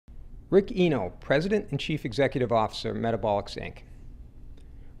Rick Eno, President and Chief Executive Officer, Metabolix, Inc.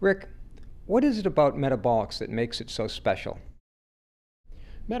 Rick, what is it about Metabolix that makes it so special?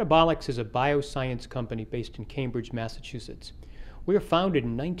 Metabolix is a bioscience company based in Cambridge, Massachusetts. We were founded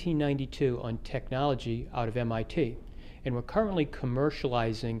in 1992 on technology out of MIT, and we're currently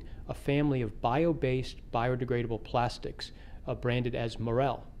commercializing a family of bio-based, biodegradable plastics branded as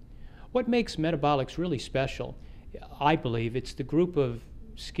Morel. What makes Metabolix really special, I believe, it's the group of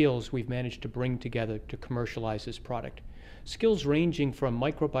skills we've managed to bring together to commercialize this product. Skills ranging from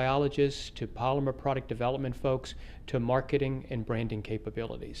microbiologists to polymer product development folks to marketing and branding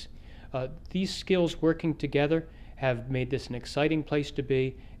capabilities. These skills working together have made this an exciting place to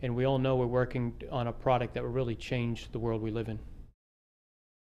be, and we all know we're working on a product that will really change the world we live in.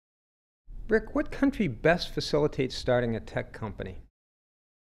 Rick, what country best facilitates starting a tech company?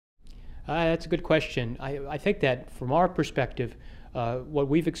 That's a good question. I think that from our perspective, what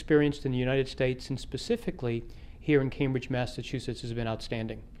we've experienced in the United States and specifically here in Cambridge, Massachusetts has been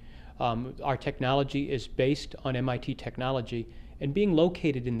outstanding. Our technology is based on MIT technology, and being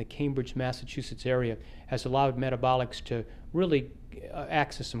located in the Cambridge, Massachusetts area has allowed Metabolix to really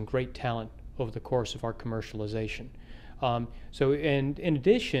access some great talent over the course of our commercialization. And in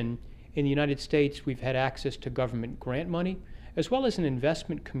addition, in the United States, we've had access to government grant money, as well as an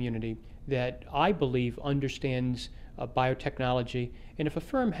investment community that I believe understands biotechnology, and if a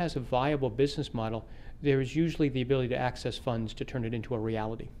firm has a viable business model, there is usually the ability to access funds to turn it into a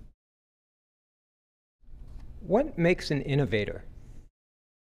reality. What makes an innovator?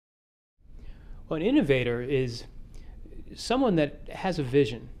 Well, an innovator is someone that has a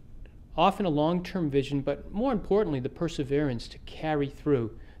vision, often a long-term vision, but more importantly, the perseverance to carry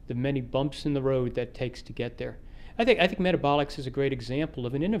through the many bumps in the road that it takes to get there. I think Metabolix is a great example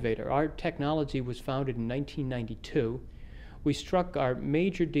of an innovator. Our technology was founded in 1992. We struck our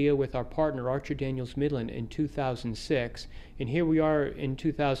major deal with our partner, Archer Daniels Midland, in 2006, and here we are in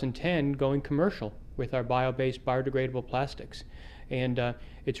 2010 going commercial with our bio-based, biodegradable plastics. And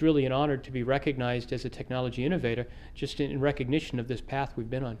it's really an honor to be recognized as a technology innovator just in recognition of this path we've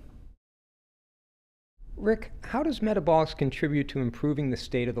been on. Rick, how does Metabolix contribute to improving the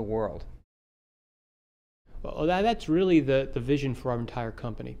state of the world? Well, that's really the vision for our entire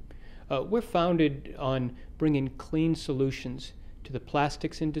company. We're founded on bringing clean solutions to the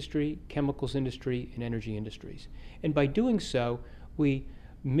plastics industry, chemicals industry, and energy industries. And by doing so, we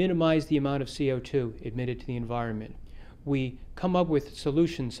minimize the amount of CO2 emitted to the environment. We come up with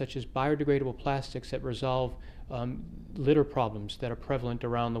solutions such as biodegradable plastics that resolve litter problems that are prevalent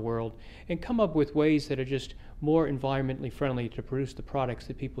around the world, and come up with ways that are just more environmentally friendly to produce the products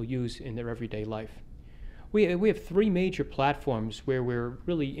that people use in their everyday life. We have three major platforms where we're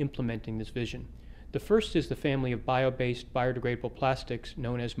really implementing this vision. The first is the family of bio-based, biodegradable plastics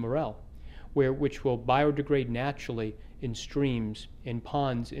known as Morel, which will biodegrade naturally in streams, in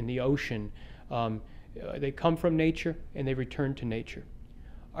ponds, in the ocean. They come from nature and they return to nature.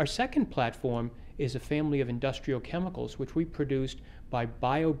 Our second platform is a family of industrial chemicals which we produced by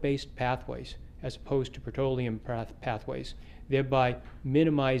bio-based pathways as opposed to petroleum pathways, thereby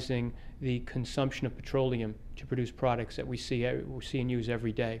minimizing the consumption of petroleum to produce products that we see and use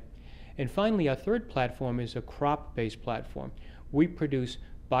every day. And finally, our third platform is a crop-based platform. We produce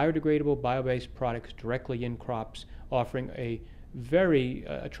biodegradable, bio-based products directly in crops, offering a very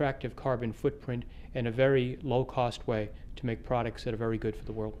attractive carbon footprint and a very low-cost way to make products that are very good for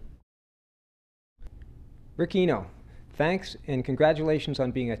the world. Rick Eno, thanks and congratulations on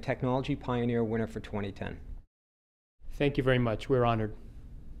being a Technology Pioneer winner for 2010. Thank you very much. We're honored.